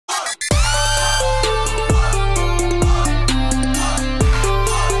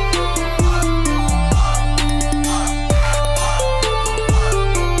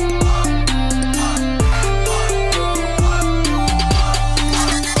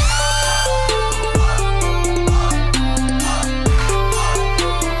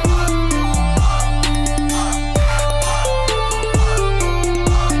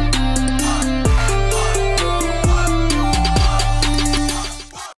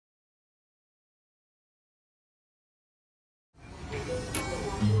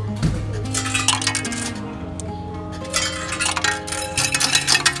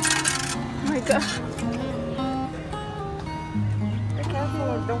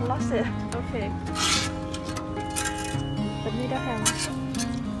it. Okay. But need a ham.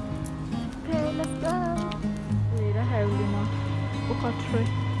 Okay, let's go. Need a ham, you know. Book or three.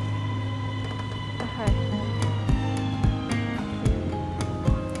 Okay.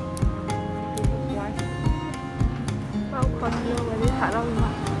 Bao con đưa vào đi thả đâu mà.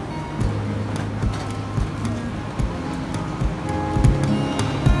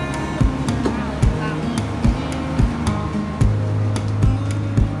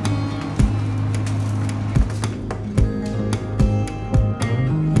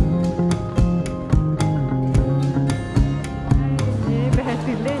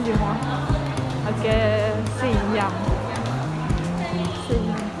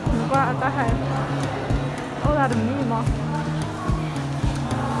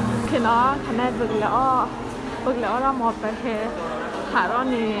 Khi nó thành ra vực lỡ ra một bài hè thả đó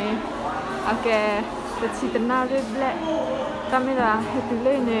nè ok để chỉ tên nào đi lệ ta mới là hết từ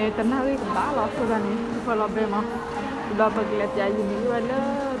lên nè tên nào đi cũng đã lo thôi ra nè phải lo bề mà lo vực lệ chạy gì nữa vậy đó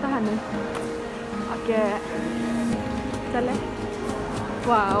ta hành nè ok chạy lên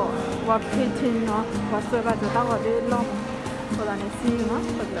wow wow pitching nó wow sơ ra chúng ta gọi đi lo thôi ra nè xí nó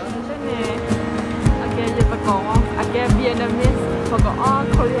vực lỡ thế nè ok giờ ta có ok Vietnamese và có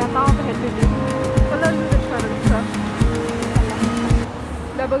Korea tao phải hết từ có lên được rồi được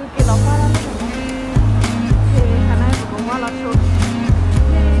đã bao cái lọc qua đó thì hôm nay cũng qua lọc rồi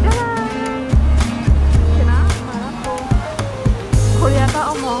thì đó là thì nó mà nó cô Korea tao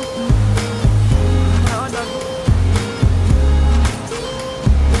ông mà đó được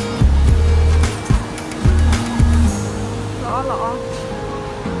lọ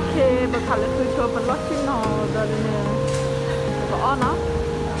khi bậc thầy tôi cho bậc lót trên nó rồi nè có nó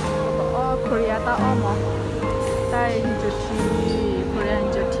có Korea ta ôm mà đây hình chụp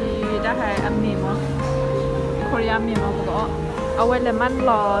Korean chụp thì đã hay ăn mì mà Korea mì mà có ở ngoài là man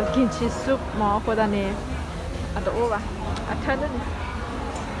lò kimchi soup mà có đàn nè ăn đồ ba ăn thơm đấy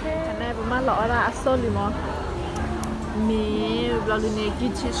cái này bữa man lò ra ăn sôi mà mì rồi nè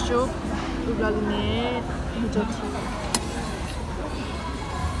kimchi soup rồi nè hình chụp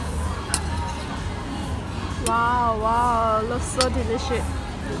wow, wow, looks so delicious.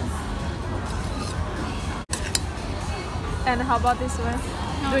 And how about this one?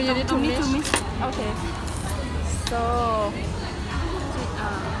 No, do you need to mix? Okay. So,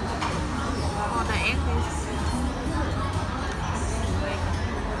 all the egg is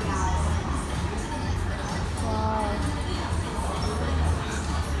wow.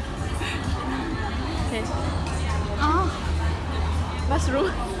 Okay. oh,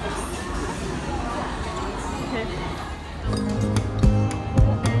 Mushroom. Okay.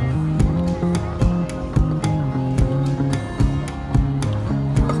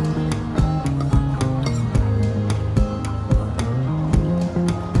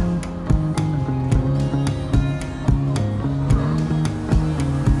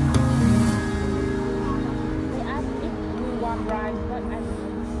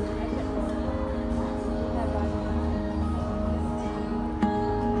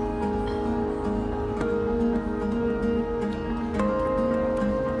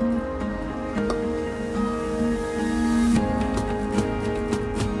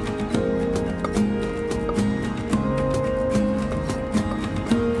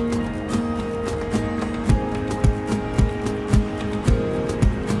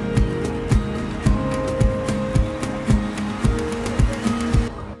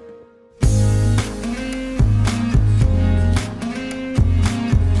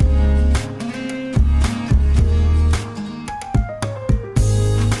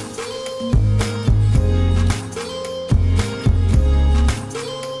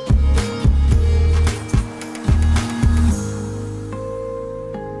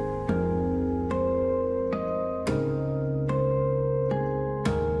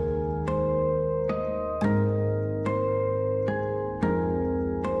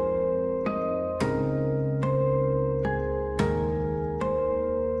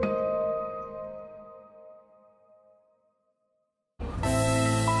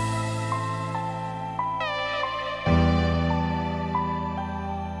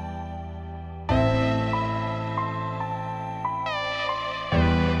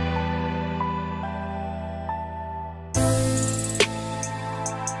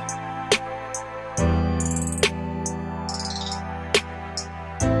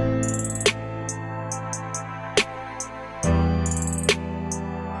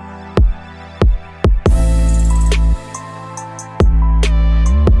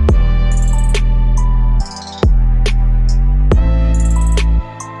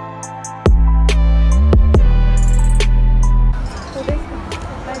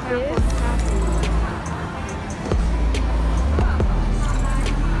 careful.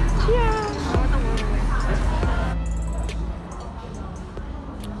 Cheers.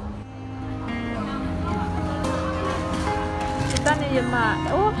 Kita ni yemak.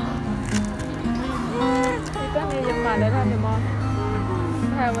 Oh. Kita ni yemak dah ni mah.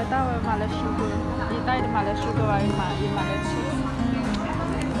 Hai,我待会买了sugar，一袋的买了sugar，还买了 cheese，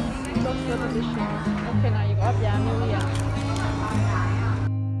 都说的是 OK 那一个比较牛呀。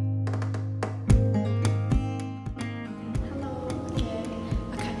Hello， OK，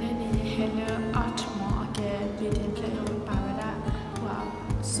 akan ni hello art mo OK， building play on parada， wow，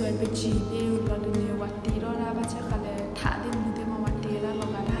 soal begini ulah dunia wati ora baca kale tak ada mungkin mau wati lah lo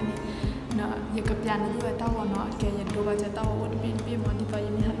ada ni。นะอย่ากับยันด้วยเต้าเนาะแกอย่าดูว่าจะเต้าอดบีมอนี่ต่อ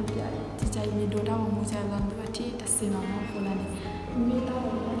ยังมีฮัลโหลใหญ่จิใจมีดูเต้ามูใจร้อนด้วยที่ตัดสินมาเนาะคนละนี่มีเต้า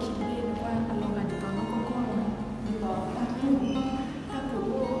ว่าคิดดีว่าอารมณ์กันตอนนั้นก็ต่อต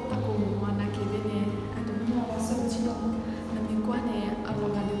ากูมันนักเก็บเนี่ยอันนี้เราสู้ชิลล์นั่นมีกว่าเนี่ยอาร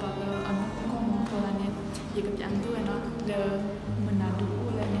มณ์กันตอนนั้นอันนั้นก็มองคนละเนี่ยอย่ากับยันด้วยเนาะเดี๋ยวมันน่าดู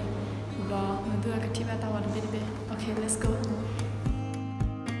อะไรเนี่ยรอมันด้วยกับที่ว่าเต้าวันเป็นโอเค let's go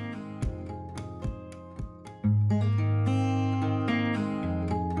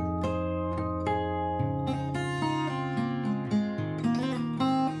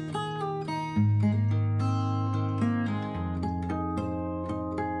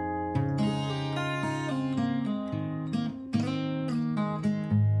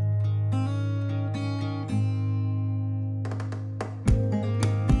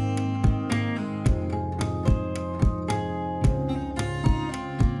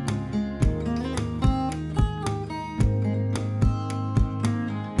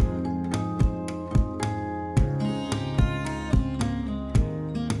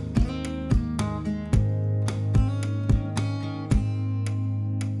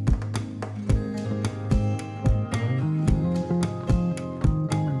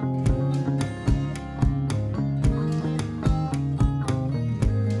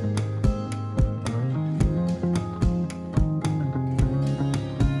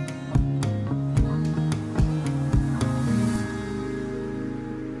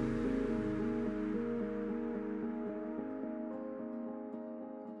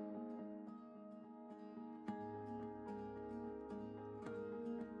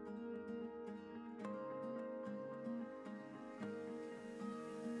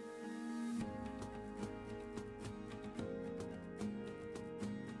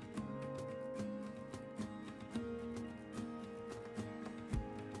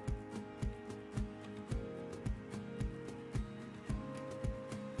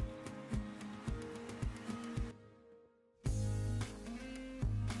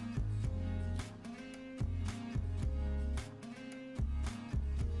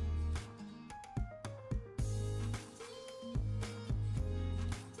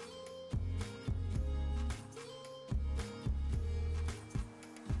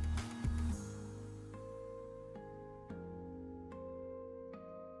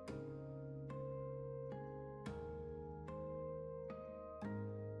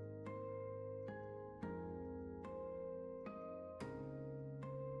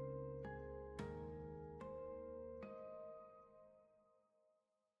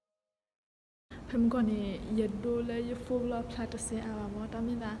ผมก่อนนี่อย่าดูเลยอย่าฟูบเราพลาดเสียอาว่าตอน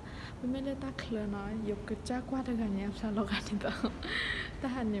นี้นะไม่ได้ตักเลยเนาะยกกระจากว่าทั้งกันเนี่ยพลาดเรากันนี่ต่อแต่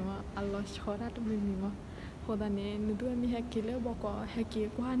หันเนี่ยว่าอัลลอฮ์ชอได้ตัวไม่มีมั้งพอตอนนี้นึกด้วยมีแฮกกี้เลยบอกว่าแฮกกี้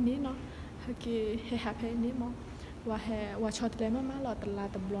กว่านี้เนาะแฮกกี้แฮปปี้นี้มั้งว่าชอตเลยมากๆเราตลาด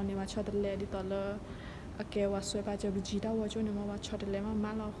ตบลอนเนี่ยว่าชอตเลยดิต่อเลยโอเคว่าสวยป่ะจะไปจีด้าว่าจุเนี่ยว่าชอตเลยม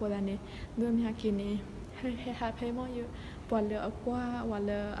ากๆเราพอตอนนี้ด้วยมีแฮกกี้นี่แฮปปี้มั้งอยู่ว่าเลยกว่าว่าเ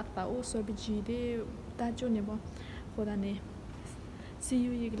ลยอัตตาอุสวยไปจีได้ตาจุเนี่ยมั้งพอตอนนี้ซี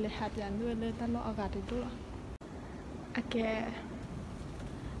อูอีกเลยแฮปปี้ด้วยเลยตลอดอากาศดีด้วยโอเ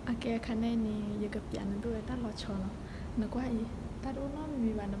คคันนี้ยังกับยันด้วยตลอดชอนนึกว่าอีตาดูน้อง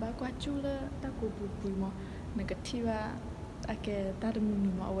มีวันบ้ากว่าจูเลยตากูบุยมั้งนึกที่ว่าโอเคตาดูมี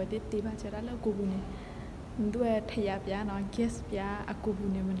มั้งเอาไว้ได้ตีบ้าจะได้แล้วกูบุเนี่ยด้วยทยาบยาเนาะเกสยาอากูบุ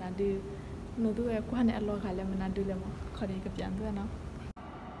เนี่ยมันน่าดูนึกด้วยกว่าเนี่ยอร่อยกันเลยมันน่าดูเลยมั้งขอดีกับยันด้วยเนาะ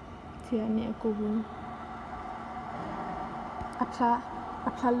ที่อันนี้อากูบุอั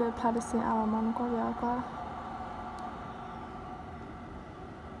พลาเลยพลาดเสียเอามันก็ยากกว่า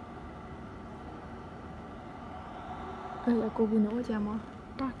aku punya aja mah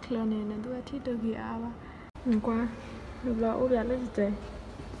tak kelihatan itu hati tergi apa enggak belum udah lagi deh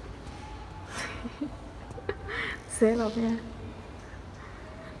selopnya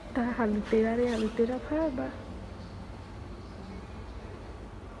tak halu tera apa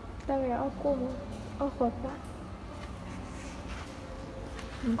แต่เวลาเอากุ้งเอาขวดปะ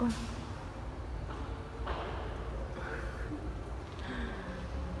มันก่อน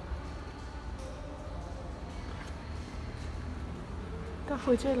ก็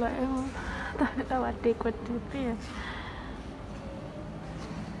ฟูเจอเลยแต่ว่าเด็กกว่าที่เปี้ย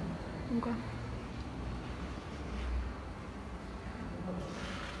มันก่อน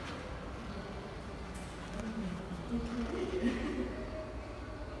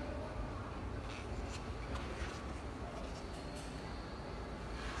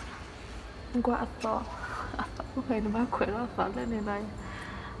กว่าอัดต่อไม่เคยนึกว่าคุยแล้วสอนเล่นอะไร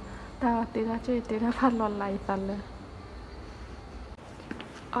แต่ตีละช่วยตีละพัดลอนไหลตันเลย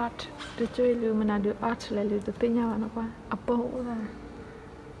อาร์ตจะช่วยลืมมันดูอาร์ตเลยลืมตัวเตี้ยวันกว่าอัปโป้ละ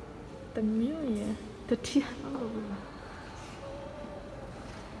แต่ไม่รู้ยังตัวเที่ยนั่นเล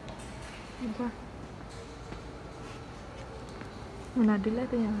ยกว่ามันดูเล่น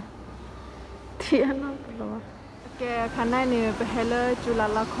ตัวยังเที่ยนั่นตลอดแกคันไหนเนี่ยไปเฮลจุฬา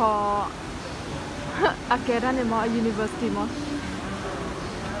ละครอาเกด้านเนี่ยมา university มั้ง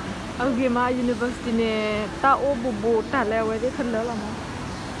เอาเกมา university เนี่ยตาโอบูแต่แล้วไว้ได้คันแล้วหรอมั้ง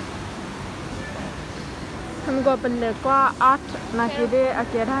ทำก็เป็นเลยว่า art นาเกเดอา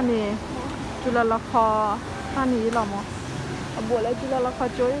เกด้านเนี่ยจุฬาละครท่านี้หรอมั้งเอาบัวแล้วจุฬาละคร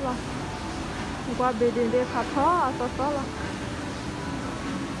จ้อยหรอว่าเบดินเดพัทท้อซ้อหรอ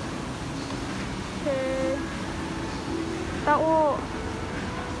เฮตาโอ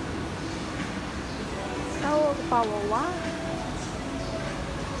กระเป๋าวะ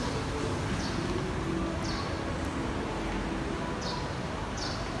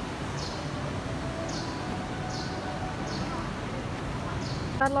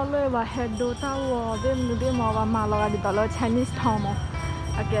แต่เราเลยว่าเฮดดูตาวอเดมดูเดมว่ามาเราดิตาเรา Chinese town มั้ง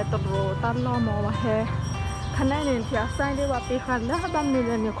อาเกตโรตาเรามว่าเฮคะแนนเนี่ยที่อาศัยได้ว่าปีขันแล้วบ้านเมือ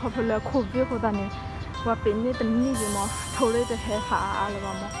งเนี่ยเขาเพิ่งเลิกโควิดเขาตอนนี้ว่าเป็นนี่เป็นนี่อยู่มั้งทุเรศจะเฮหาอะไร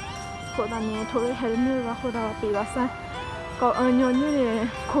บ้างมั้งเขาตอนนี้ทุเรศเฮนี่ว่าเขาตอนปีว่าสั่งก็ย้อนนี่เนี่ย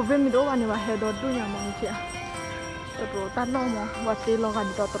โควิดมีด้วยวันนี้ว่าเฮโดดดูอย่างมั้งที่โรตาเรามั้งว่าตีเรากัน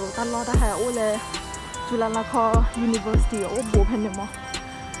ดิตโรตาเราได้เฮโอเลยจุฬาลงกรณ์ University โอ้โหเพนเนี่ยมั้ง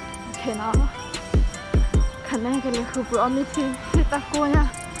โอเคนะคะแนนกันเลยคือเอาไม่ทิ้งที่ตะโกนเนี่ย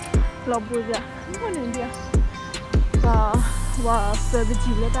เราบูจะไม่คนเดียวว่าเซอร์วิส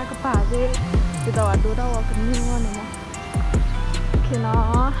จีเลยได้ก็ป่าเลยจะตัวดูได้ว่ากันนี่ว่าเนี่ยมั้งโอเคนะ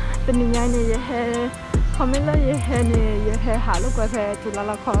เป็นยังไงเนี่ยยังเฮเขาไม่เลิกยังเฮเนี่ยยังเฮหาลูกกับเฮจุฬา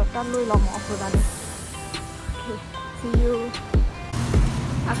ลงกรณ์ตั้งลุยเราหมอคนนั้นโอเค see you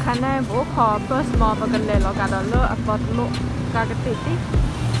อาคารแนนบอกขอเบอร์สมอลกันเลยเราการเลิกอัปโหลดการกติติ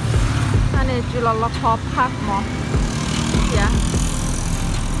อันนี้จุฬาลงกรณ์พักหมอเสีย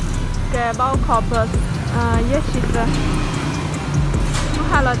แกบอกขอเบอร์เยชิตลูก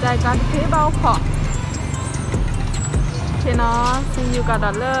ค้าเราใจการที่บอกขอเชนอซีอยู่กับ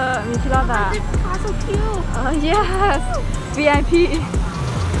เลิกมีที่เราด่า so cute yes VIP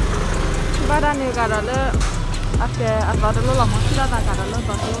บ้านด้านนี้กับเลิกโอเคอัปโหลดเราหมอที่เราด่ากับเลิก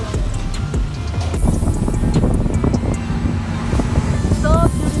ต่อที่ so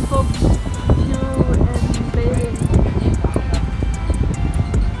beautiful view and bathing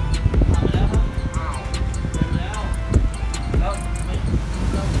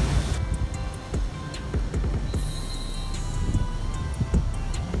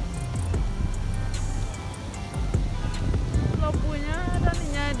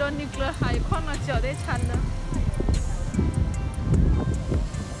โดนนิกเลอร์หายข้อมาเจาะได้ชันนะ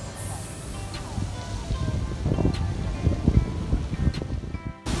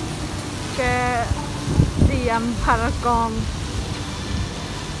แกเตรียมพารากอน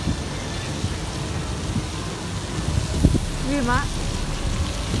วิมะ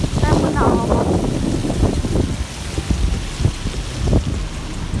ได้คนเอา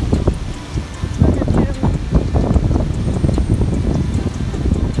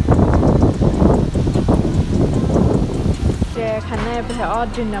คันแน่ไปออ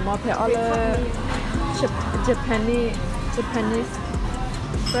ดินนะมาไปออเลยJapanese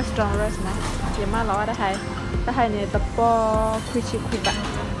restaurant นะเยอะมากแล้วว่าได้ไทยเนี่ยตะปอคุยชิคุบะ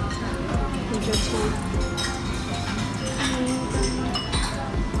มีเจ้าชี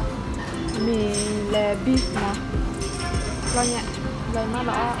มีเลบีฟนะเราเนี่ยเลยมากแ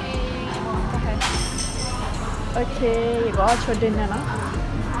ล้วได้ไทยโอเคก็ชดดินนะเนาะ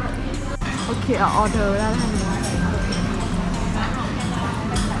โอเคเอาออเดอร์แล้วท่าน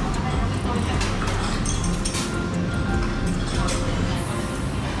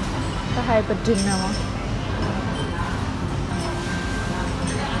ถ้าใครเป็นจินนะวะ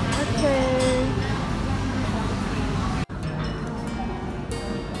โอเค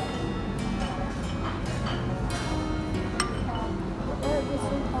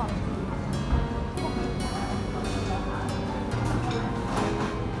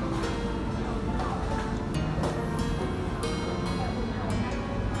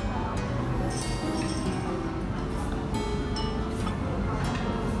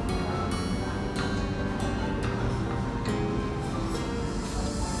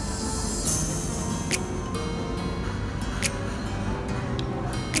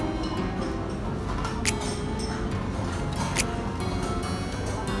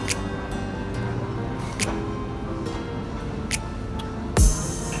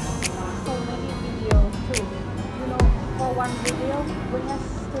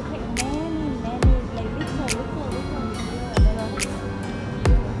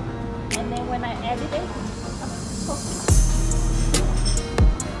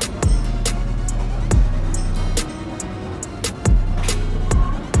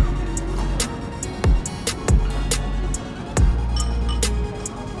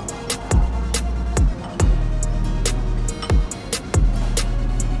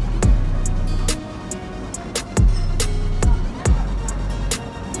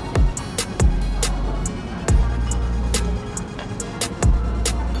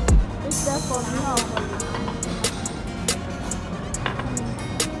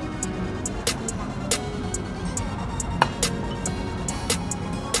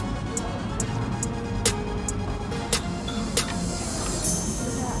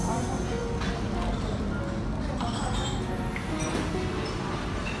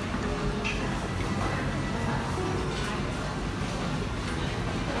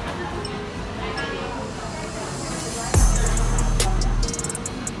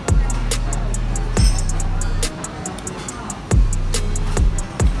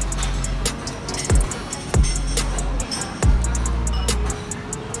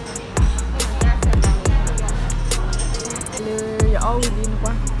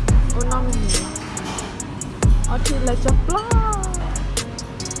thì là chập lo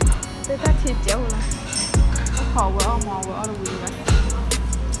để ta thịt chéo là nó khó với ông mò với ông là gì vậy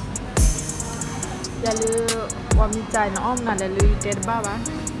อย่าลืมว่ามีใจน้องน่ะอย่าลืมเก็บบ้าบ้า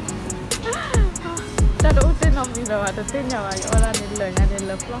แต่ดูเต้นน้องมีเลยว่าแต่เต้นอย่างไรเอาละนี่เลยงั้นนี่เ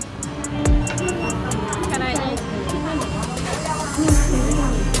ลิฟหรอขนาดนี้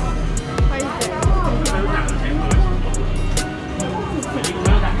ไปเถอะ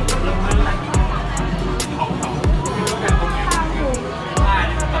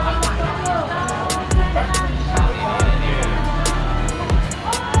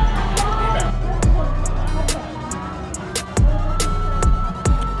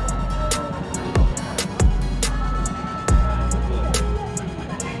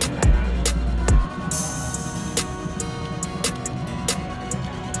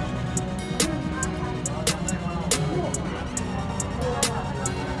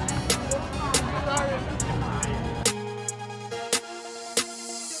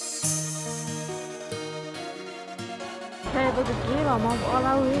Hey, tôi kỹ là mong ở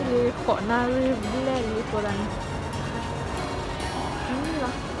đâu đi khó na đi lên đi cô đàn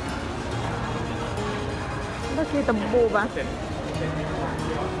đó kia tầm bộ bà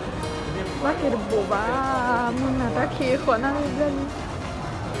đó kia tầm bộ bà mình là ta kia khó na đi lên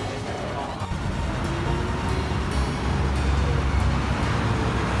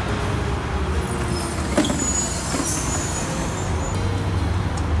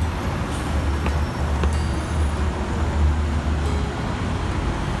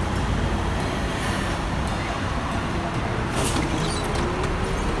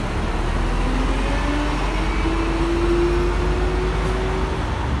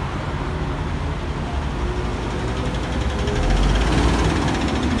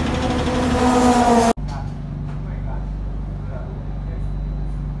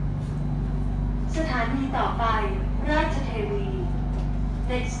ต่อไปราชเทวี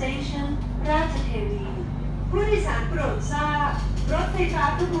Next station ราชเทวีผู้โดยสารโปรดทราบรถไฟฟ้า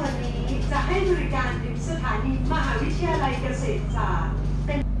ขบวนนี้จะให้บริการถึงสถานีมหาวิทยาลัยเกษตรศาสตร์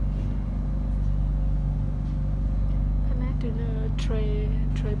คณะดูเลเ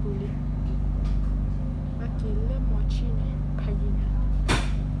ทรบุรีเมื่อกี้เริ่มมอชีเนี่ยใครยิงอะ